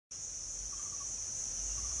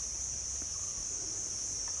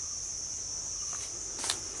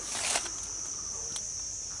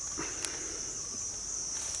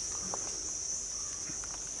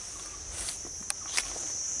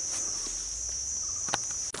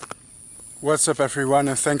What's up everyone,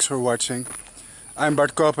 and thanks for watching. I'm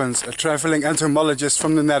Bart Koppens, a traveling entomologist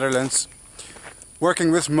from the Netherlands.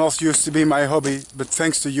 Working with moths used to be my hobby, but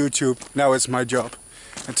thanks to YouTube, now it's my job.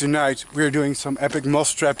 And tonight we're doing some epic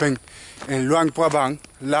moth trapping in Luang Prabang,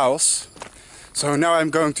 Laos. So now I'm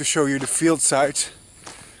going to show you the field site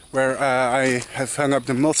where I have hung up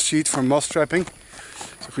the moth sheet for moth trapping.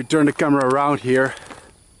 So if we turn the camera around here,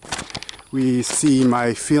 we see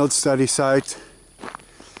my field study site.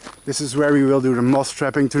 This is where we will do the moth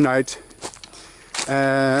trapping tonight.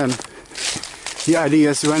 And the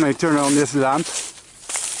idea is when I turn on this lamp,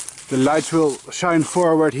 the lights will shine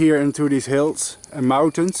forward here into these hills and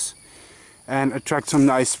mountains and attract some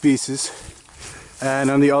nice species.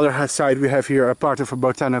 And on the other side we have here a part of a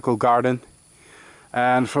botanical garden.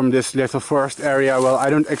 And from this little forest area, well,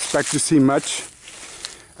 I don't expect to see much.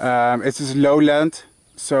 It is lowland,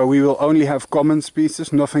 so we will only have common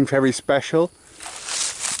species, nothing very special.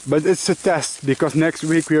 But it's a test, because next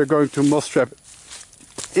week we are going to moth trap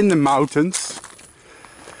in the mountains.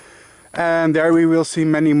 And there we will see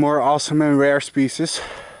many more awesome and rare species.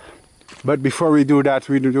 But before we do that,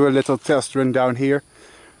 we do a little test run down here.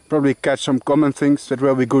 Probably catch some common things that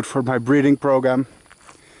will be good for my breeding program.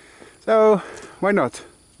 So, why not?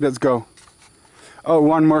 Let's go. Oh,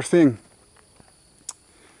 one more thing.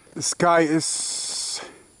 The sky is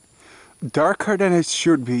darker than it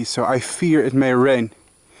should be, so I fear it may rain.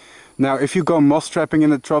 Now, if you go moth trapping in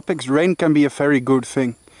the tropics, rain can be a very good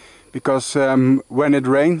thing. Because when it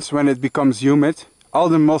rains, when it becomes humid, all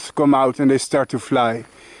the moths come out and they start to fly.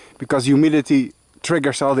 Because humidity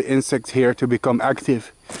triggers all the insects here to become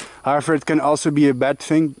active. However, it can also be a bad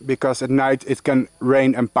thing, because at night it can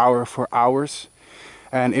rain and power for hours.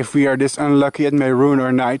 And if we are this unlucky, it may ruin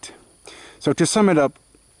our night. So to sum it up,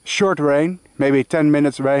 short rain, maybe 10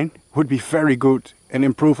 minutes rain, would be very good and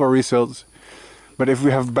improve our results. But if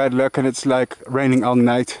we have bad luck and it's like raining all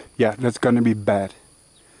night, yeah, that's gonna be bad.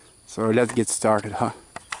 So let's get started, huh?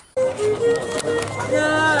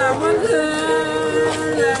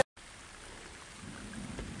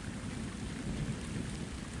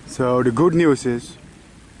 So the good news is,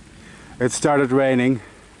 it started raining.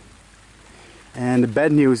 And the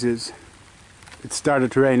bad news is, it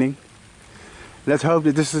started raining. Let's hope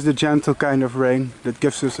that this is the gentle kind of rain that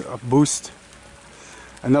gives us a boost.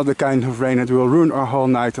 And not the kind of rain that will ruin our whole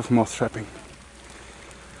night of moth trapping.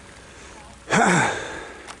 And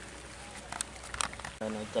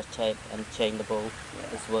I just check and change the bowl.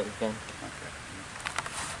 It's work again.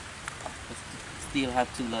 Still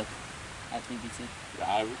have to look at BBC.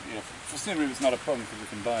 Yeah, for some it's not a problem because we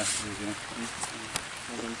can buy it. I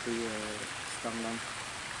went to standard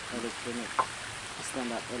electronic.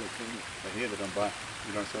 Standard electronic. But here they don't buy.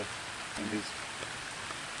 You don't sell in these.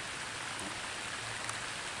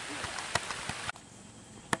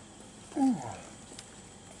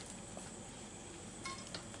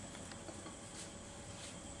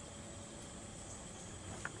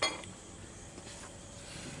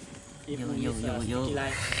 Yo.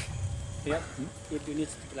 Yep. If you need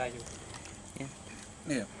to lie you.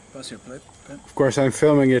 Yeah, pass your plate. Pen. Of course I'm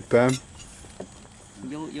filming it, Pam.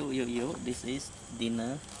 Yo. This is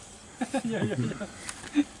dinner. Yeah.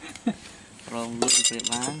 From Luang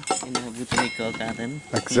Prabang in the botanical garden.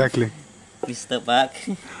 Exactly. Mr. Bach.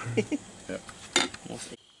 Yeah.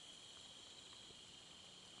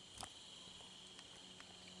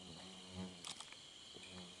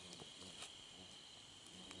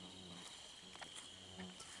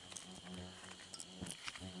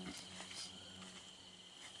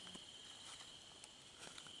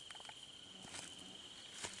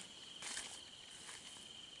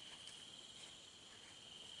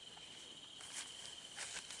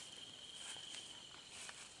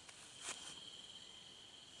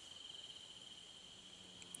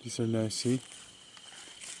 These are nice, see?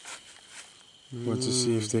 Want to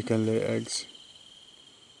see if they can lay eggs.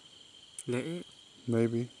 Lay it.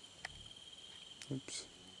 Maybe. Oops.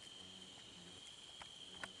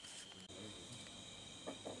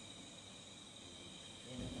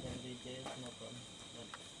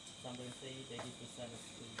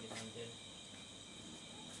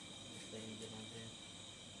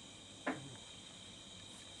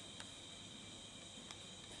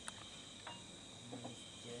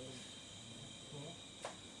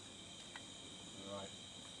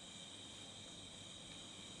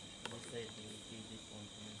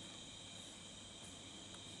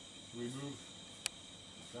 Remove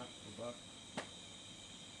that back.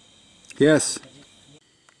 Yes.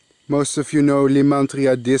 Most of you know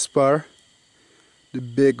Limantria dispar, the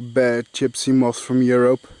big bad gypsy moth from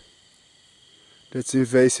Europe. That's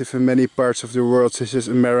invasive in many parts of the world, such as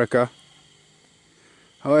America.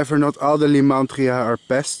 However, not all the Lymantria are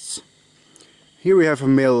pests. Here we have a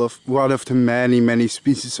male of one of the many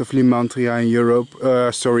species of Lymantria in Europe,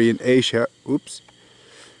 in Asia. Oops.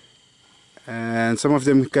 And some of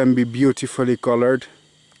them can be beautifully colored,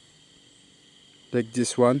 like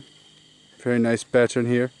this one. Very nice pattern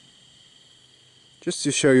here. Just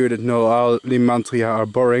to show you that not all Lymantria are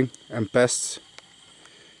boring and pests.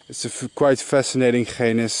 It's a quite fascinating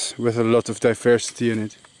genus with a lot of diversity in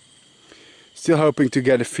it. Still hoping to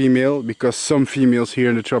get a female, because some females here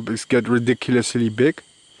in the tropics get ridiculously big.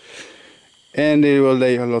 And they will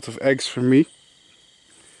lay a lot of eggs for me,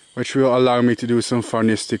 which will allow me to do some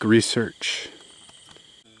faunistic research.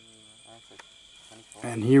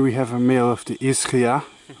 And here we have a male of the Ischia,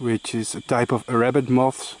 which is a type of rabbit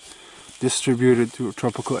moths distributed to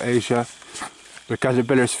tropical Asia. The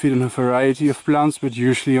caterpillars feed on a variety of plants, but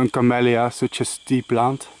usually on camellia, such as tea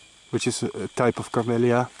plant, which is a type of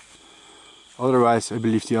camellia. Otherwise, I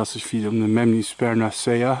believe they also feed on the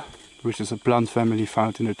Memnispermacea, which is a plant family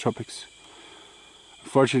found in the tropics.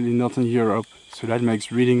 Unfortunately not in Europe, so that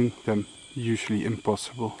makes reading them usually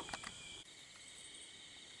impossible.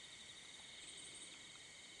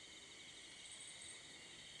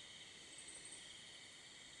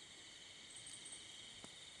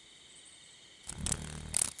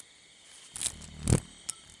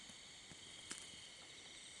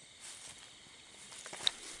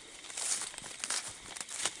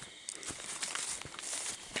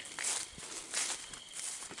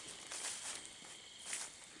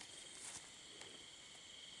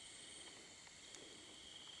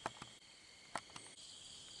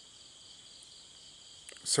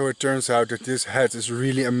 So it turns out that this hat is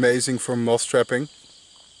really amazing for moth trapping.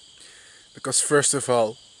 Because first of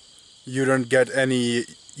all, you don't get any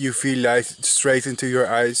UV light straight into your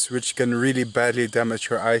eyes, which can really badly damage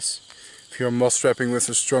your eyes if you're moth trapping with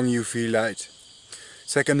a strong UV light.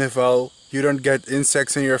 Second of all, you don't get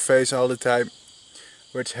insects in your face all the time,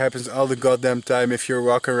 which happens all the goddamn time if you're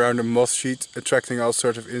walking around a moth sheet attracting all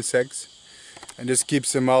sorts of insects. And this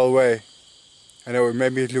keeps them all away. I know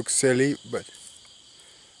maybe it looks silly, but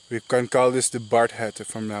we can call this the Bart hat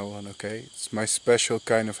from now on, okay? It's my special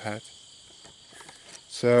kind of hat.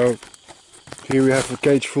 So, here we have a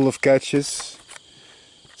cage full of catches.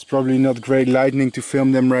 It's probably not great lighting to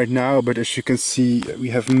film them right now, but as you can see, we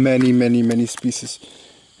have many species.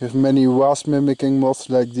 We have many wasp mimicking moths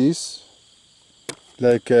like these.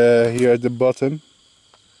 Like here at the bottom.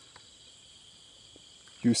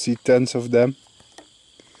 You see tons of them.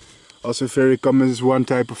 Also very common is one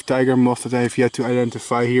type of tiger moth that I have yet to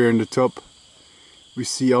identify here in the top. We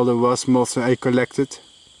see all the wasp moths I collected.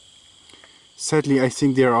 Sadly, I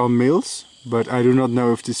think they are all males, but I do not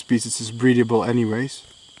know if this species is breedable anyways.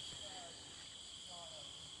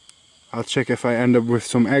 I'll check if I end up with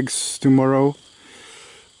some eggs tomorrow.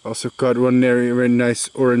 Also caught one very nice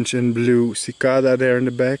orange and blue cicada there in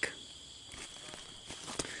the back.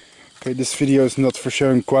 Okay, this video is not for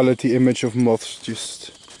showing quality image of moths,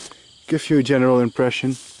 just give you a general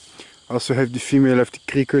impression. Also have the female of the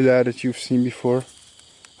cricula that you've seen before.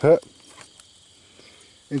 Huh.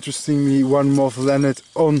 Interestingly, one moth landed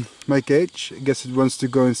on my cage. I guess it wants to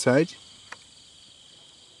go inside.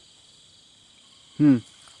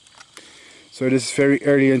 So this is very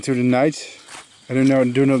early into the night. I do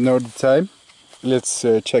not know the time. Let's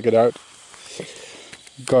check it out.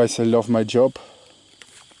 Guys, I love my job.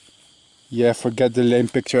 Yeah, forget the lame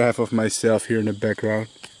picture I have of myself here in the background.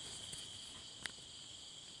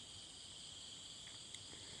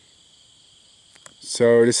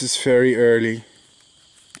 So this is very early.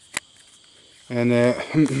 And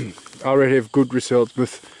already have good results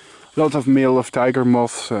with a lot of male of tiger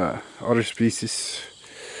moths, other species.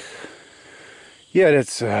 Yeah,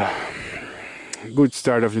 that's a good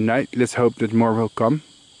start of the night. Let's hope that more will come.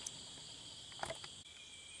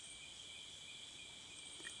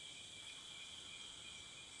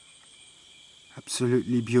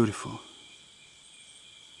 Absolutely beautiful.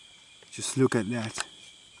 Just look at that.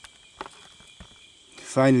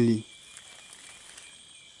 Finally.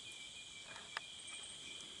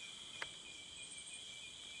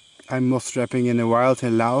 I'm moth trapping in the wild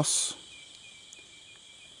in Laos,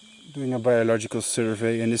 doing a biological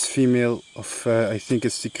survey, and this female of I think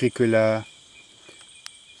it's the Cricula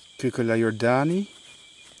jordani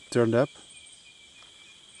turned up.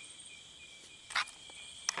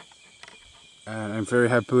 And I'm very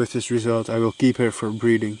happy with this result. I will keep her for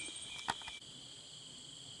breeding.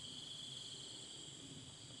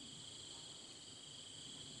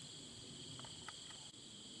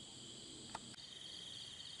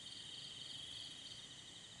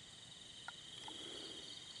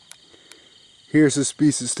 Here's a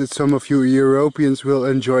species that some of you Europeans will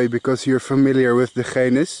enjoy because you're familiar with the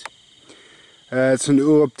genus. It's an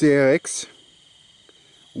Uropteryx.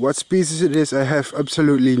 What species it is, I have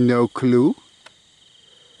absolutely no clue.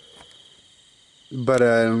 But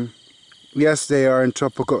yes, they are in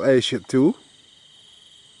tropical Asia too.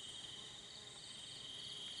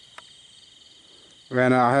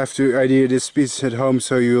 And I have to ID this species at home,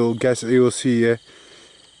 so you will see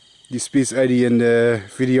the species ID in the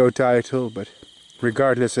video title. But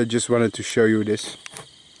regardless, I just wanted to show you this.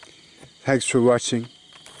 Thanks for watching.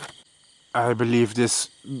 I believe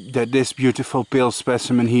that this beautiful pale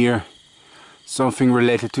specimen here, something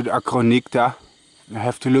related to the Acronicta. I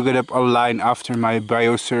have to look it up online after my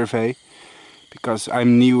bio survey, because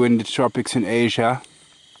I'm new in the tropics in Asia.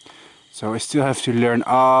 So I still have to learn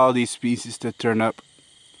all these species that turn up.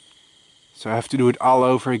 So I have to do it all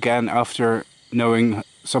over again after knowing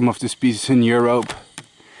some of the species in Europe.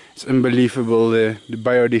 It's unbelievable, the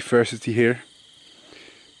biodiversity here.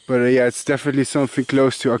 But yeah, it's definitely something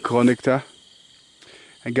close to Acronicta.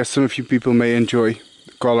 I guess some of you people may enjoy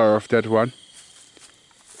the color of that one.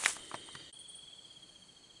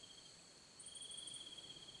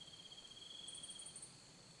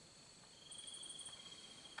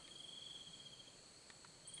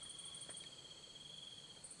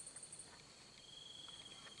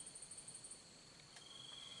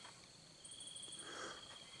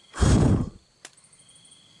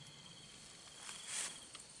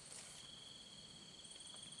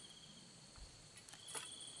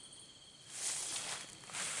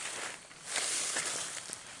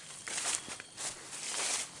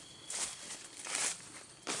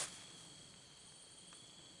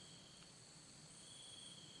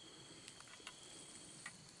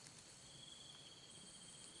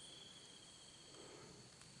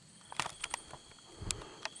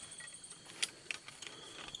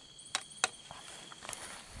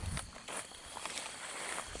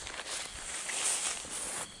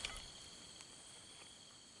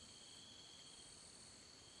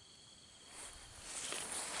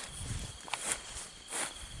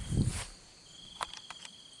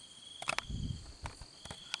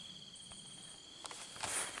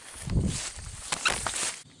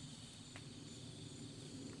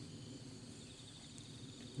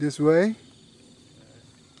 This way?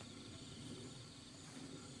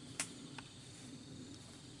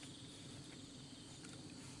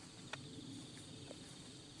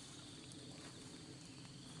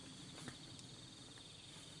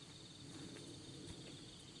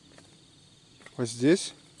 What's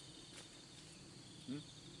this?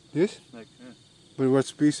 This? Like, yeah. But what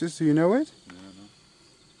species? Do you know it? No, no.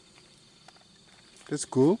 That's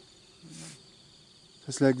cool.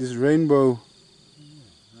 It's like this rainbow.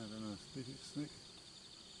 I don't know. Snake?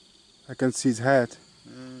 I can see its head.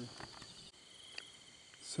 Yeah.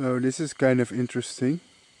 So this is kind of interesting.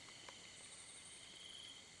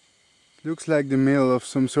 Looks like the male of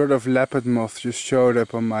some sort of leopard moth just showed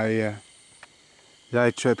up on my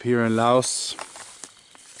light trap here in Laos.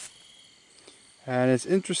 And it's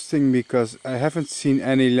interesting because I haven't seen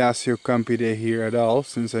any Lasiocampidae here at all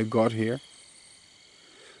since I got here.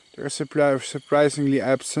 They're surprisingly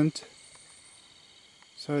absent.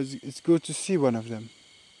 So it's good to see one of them.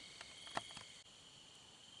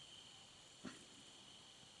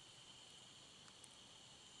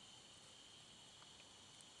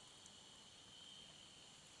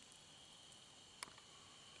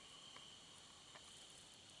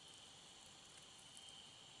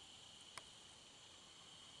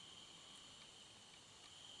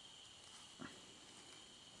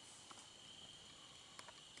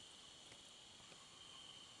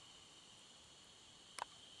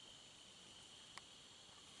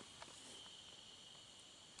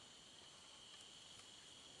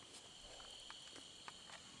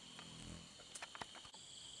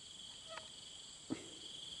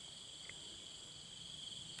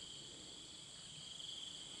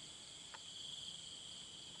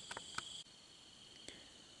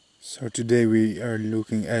 So today we are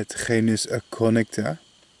looking at genus Acronicta,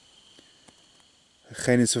 a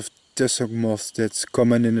genus of tussock moths that's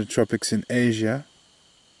common in the tropics in Asia.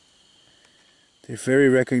 They're very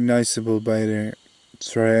recognizable by their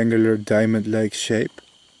triangular diamond-like shape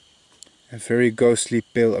and very ghostly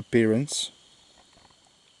pale appearance.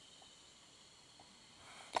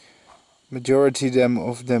 Majority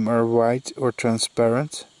of them are white or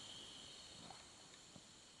transparent.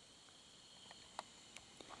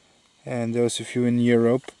 And those of you in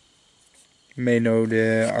Europe may know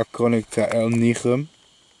the Acronicta nigrum,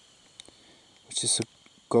 which is a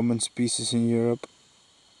common species in Europe,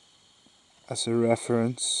 as a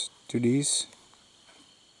reference to these.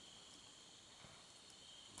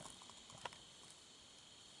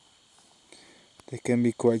 They can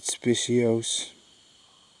be quite suspicious.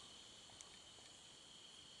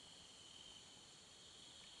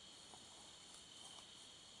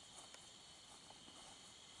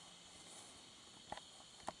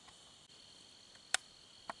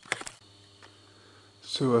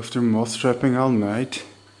 So after moth trapping all night,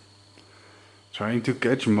 trying to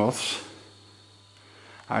catch moths,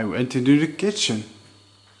 I went into the kitchen.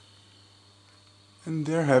 And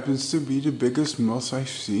there happens to be the biggest moth I've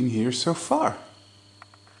seen here so far.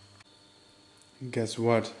 And guess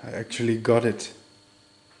what? I actually got it.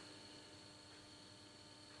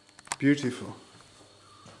 Beautiful.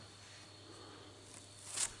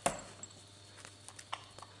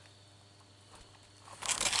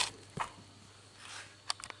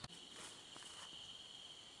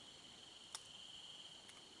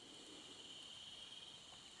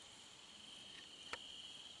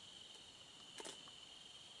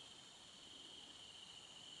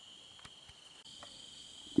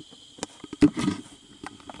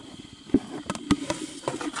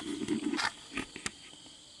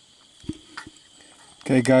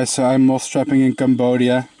 Okay guys, so I'm moth trapping in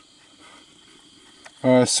Cambodia.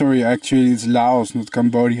 Sorry, actually it's Laos, not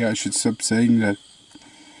Cambodia, I should stop saying that.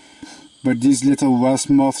 But these little wasp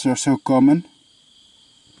moths are so common.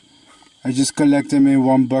 I just collect them in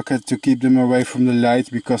one bucket to keep them away from the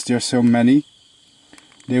light because there are so many.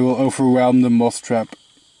 They will overwhelm the moth trap.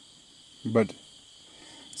 But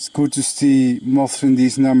it's good to see moths in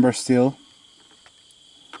these numbers still.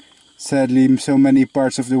 Sadly, so many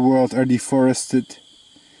parts of the world are deforested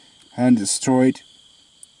and destroyed,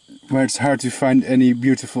 where it's hard to find any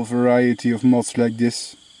beautiful variety of moths like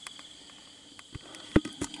this.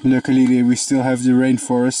 Luckily we still have the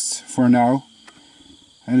rainforests for now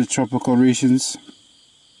and the tropical regions.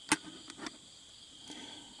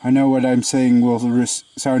 I know what I'm saying will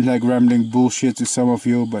sound like rambling bullshit to some of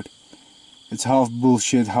you, but it's half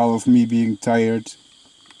bullshit, half of me being tired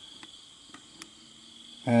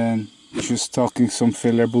and just talking some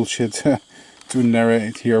filler bullshit to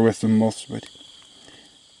narrate here with the moths. But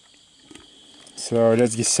so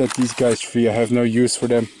let's just set these guys free. I have no use for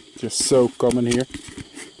them. They're so common here.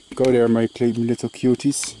 Go there, my little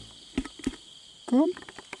cuties. Come.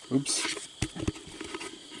 Oops.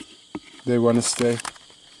 They want to stay.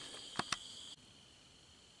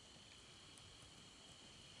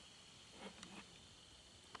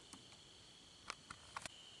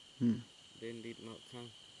 They did not come.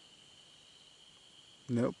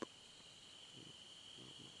 Nope.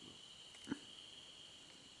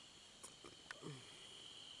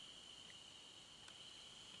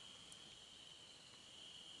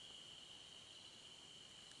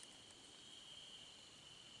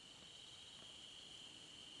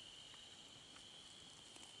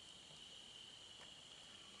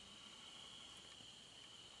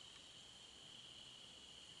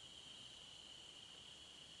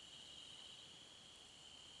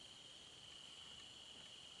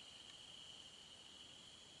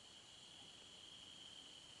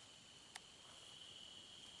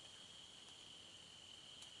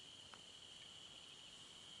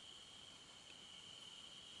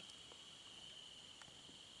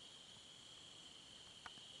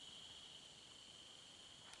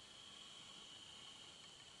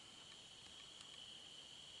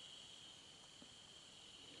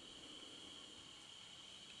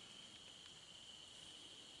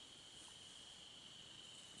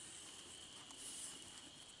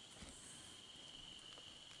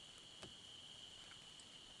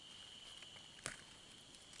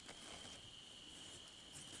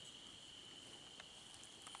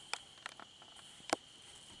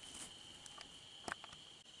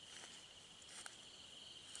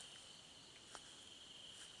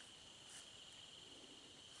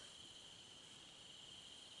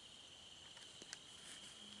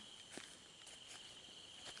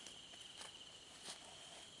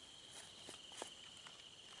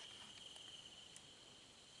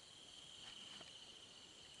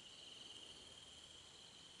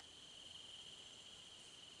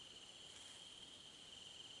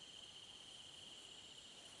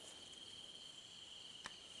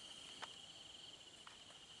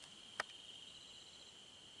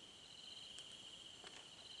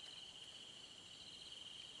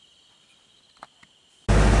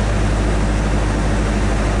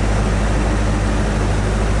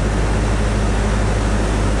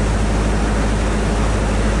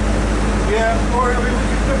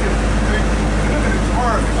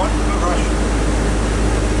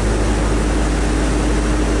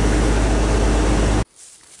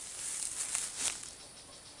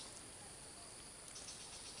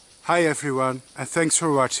 Hi everyone, and thanks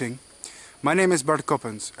for watching. My name is Bart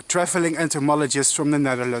Coppens, a traveling entomologist from the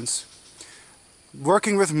Netherlands.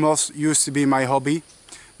 Working with moths used to be my hobby,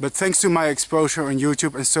 but thanks to my exposure on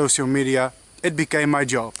YouTube and social media, it became my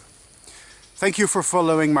job. Thank you for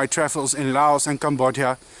following my travels in Laos and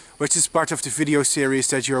Cambodia, which is part of the video series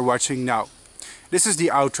that you're watching now. This is the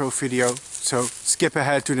outro video, so skip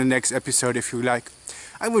ahead to the next episode if you like.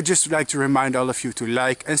 I would just like to remind all of you to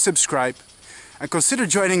like and subscribe, and consider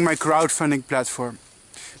joining my crowdfunding platform.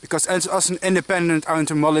 Because as an independent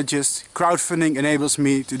entomologist, crowdfunding enables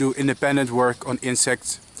me to do independent work on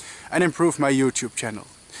insects and improve my YouTube channel.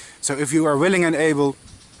 So if you are willing and able,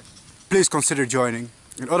 please consider joining.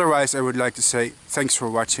 And otherwise, I would like to say thanks for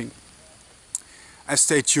watching. And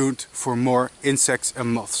stay tuned for more insects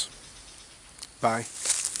and moths. Bye.